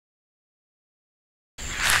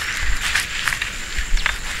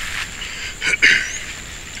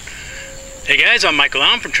Hey guys, I'm Michael.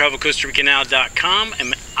 I'm from TravelCostaRicaNow.com,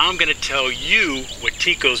 and I'm going to tell you what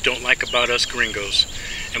Ticos don't like about us Gringos.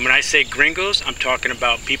 And when I say Gringos, I'm talking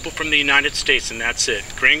about people from the United States, and that's it.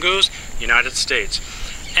 Gringos, United States.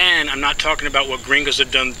 And I'm not talking about what Gringos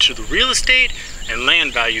have done to the real estate and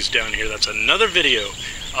land values down here. That's another video,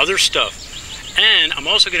 other stuff. And I'm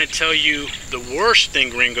also going to tell you the worst thing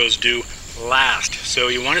Gringos do last. So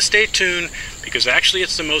you want to stay tuned, because actually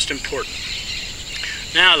it's the most important.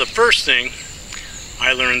 Now, the first thing,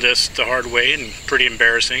 I learned this the hard way and pretty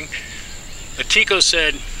embarrassing. A Tico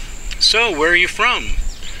said, "So, where are you from?"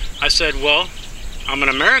 I said, "Well, I'm an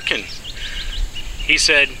American." He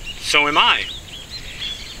said, "So am I."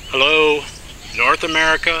 Hello, North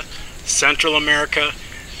America, Central America.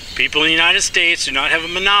 People in the United States do not have a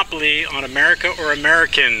monopoly on America or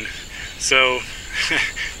American. So,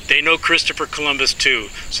 they know Christopher Columbus too.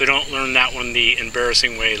 So don't learn that one the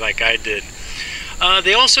embarrassing way like I did.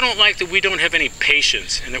 They also don't like that we don't have any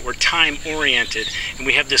patience and that we're time-oriented and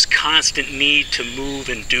we have this constant need to move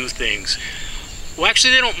and do things. Well,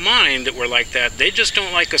 actually, they don't mind that we're like that. They just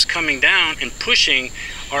don't like us coming down and pushing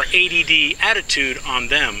our ADD attitude on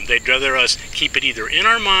them. They'd rather us keep it either in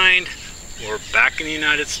our mind or back in the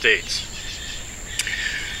United States.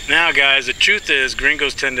 Now, guys, the truth is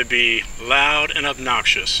Gringos tend to be loud and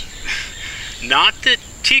obnoxious. Not that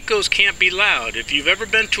Ticos can't be loud. If you've ever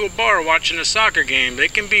been to a bar watching a soccer game, they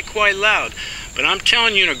can be quite loud. But I'm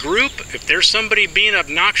telling you, in a group, if there's somebody being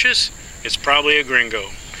obnoxious, it's probably a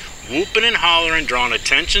Gringo. Whooping and hollering, drawing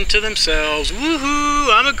attention to themselves.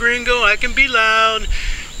 Woohoo, I'm a Gringo, I can be loud.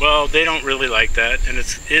 Well, they don't really like that, and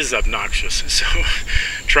it is obnoxious. So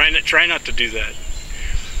try not to do that.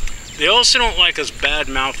 They also don't like us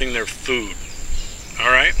bad-mouthing their food. All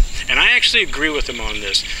right? And I actually agree with them on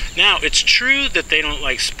this. Now, it's true that they don't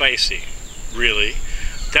like spicy, really.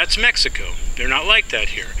 That's Mexico. They're not like that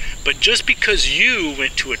here. But just because you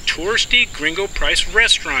went to a touristy Gringo price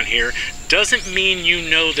restaurant here doesn't mean you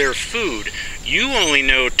know their food. You only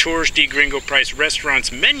know touristy Gringo price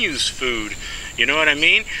restaurants' menus food. You know what I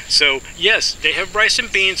mean? So, yes, they have rice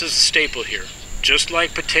and beans as a staple here, just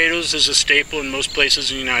like potatoes is a staple in most places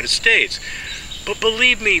in the United States. But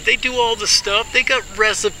believe me, they do all the stuff. They got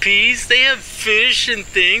recipes. They have fish and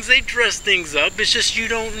things. They dress things up. It's just you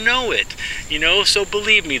don't know it, you know? So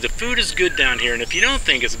believe me, the food is good down here. And if you don't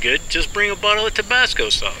think it's good, just bring a bottle of Tabasco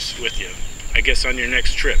sauce with you, I guess, on your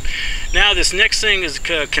next trip. Now, this next thing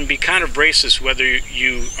can be kind of racist, whether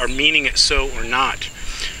you are meaning it so or not.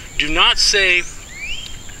 Do not say,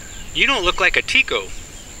 "You don't look like a Tico,"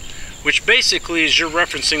 which basically is you're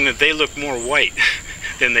referencing that they look more white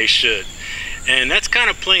than they should. And that's kind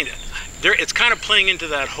of playing, it's kind of playing into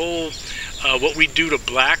that whole, what we do to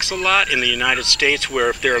blacks a lot in the United States,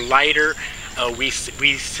 where if they're lighter, we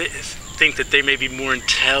think that they may be more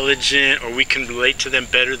intelligent, or we can relate to them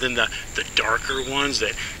better than the darker ones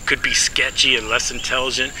that could be sketchy and less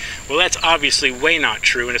intelligent. Well, that's obviously way not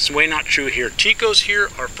true, and it's way not true here. Ticos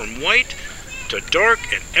here are from white to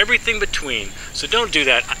dark and everything between. So don't do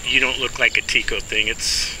that "you don't look like a Tico" thing.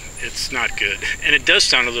 It's not good, and it does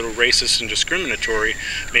sound a little racist and discriminatory,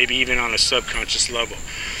 maybe even on a subconscious level.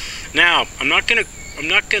 Now, I'm not gonna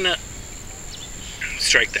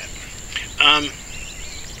strike that.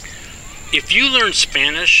 If you learn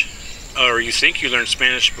Spanish, or you think you learned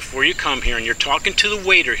Spanish before you come here, and you're talking to the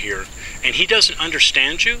waiter here, and he doesn't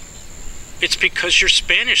understand you, it's because your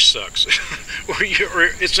Spanish sucks, or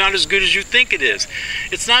it's not as good as you think it is.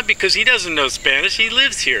 It's not because he doesn't know Spanish, he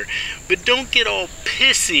lives here. But don't get all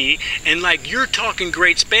pissy and like you're talking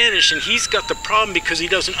great Spanish and he's got the problem because he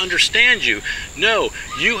doesn't understand you. No,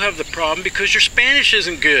 you have the problem because your Spanish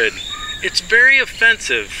isn't good. It's very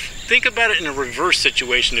offensive. Think about it in a reverse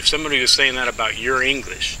situation if somebody was saying that about your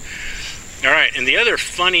English. All right, and the other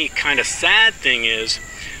funny, kind of sad thing is,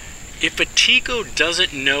 if a Tico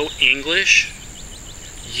doesn't know English,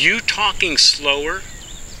 you talking slower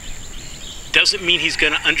doesn't mean he's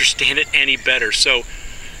going to understand it any better. So,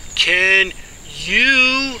 "Can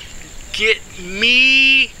you get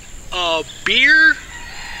me a beer?"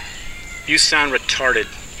 You sound retarded.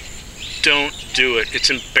 Don't do it. It's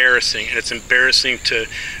embarrassing, and it's embarrassing to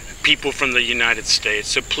people from the United States.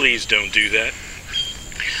 So please don't do that.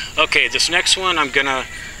 Okay, this next one I'm going to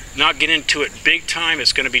not get into it big time.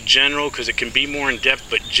 It's going to be general because it can be more in depth,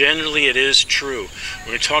 but generally it is true. We're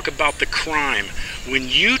going to talk about the crime. When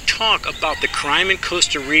you talk about the crime in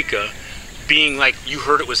Costa Rica being like you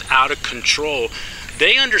heard it was out of control,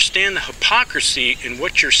 they understand the hypocrisy in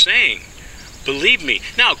what you're saying. Believe me.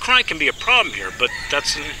 Now, crime can be a problem here, but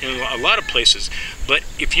that's in a lot of places. But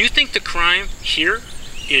if you think the crime here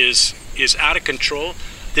is out of control,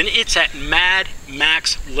 then it's at mad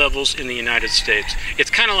max levels in the United States. It's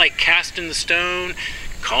kind of like casting the stone,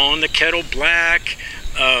 calling the kettle black.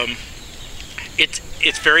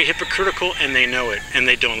 It's very hypocritical, and they know it, and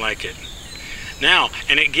they don't like it. Now,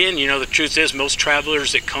 and again, you know, the truth is most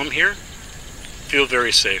travelers that come here feel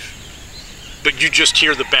very safe. But you just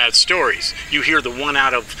hear the bad stories. You hear the 1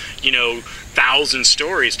 out of, 1,000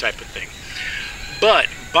 stories type of thing. But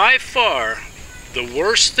by far, the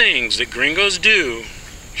worst things that gringos do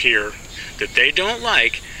here that they don't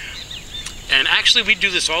like, and actually we do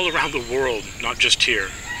this all around the world, not just here.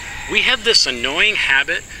 We have this annoying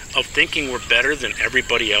habit of thinking we're better than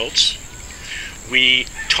everybody else. We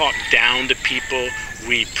talk down to people.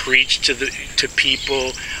 We preach to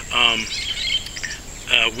people.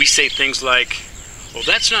 We say things like, well,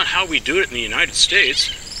 that's not how we do it in the United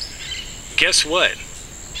States. Guess what?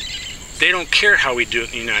 They don't care how we do it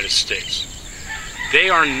in the United States. They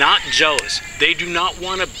are not jealous. They do not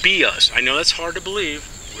want to be us. I know that's hard to believe.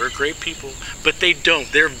 We're great people, but they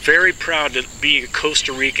don't. They're very proud to be a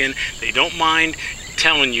Costa Rican. They don't mind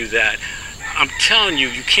telling you that. I'm telling you,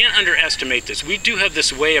 you can't underestimate this. We do have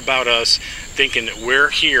this way about us thinking that we're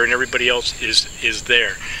here and everybody else is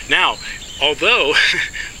there. Now, although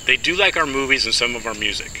they do like our movies and some of our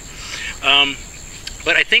music,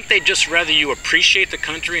 but I think they'd just rather you appreciate the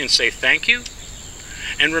country and say thank you.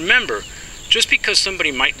 And remember, just because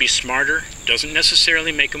somebody might be smarter doesn't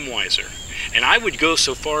necessarily make them wiser. And I would go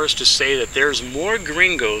so far as to say that there's more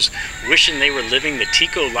gringos wishing they were living the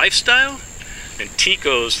Tico lifestyle than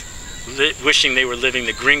Ticos wishing they were living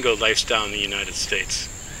the gringo lifestyle in the United States.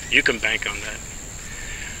 You can bank on that.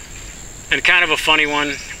 And kind of a funny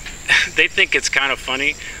one, they think it's kind of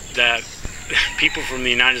funny that people from the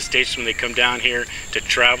United States, when they come down here to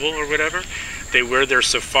travel or whatever, they wear their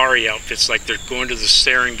safari outfits like they're going to the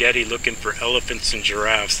Serengeti looking for elephants and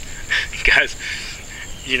giraffes. Guys,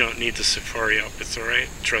 you don't need the safari outfits, all right?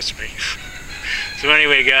 Trust me. So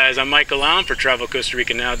anyway, guys, I'm Michael Allen for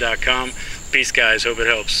TravelCostaRicaNow.com. Peace, guys. Hope it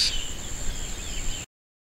helps.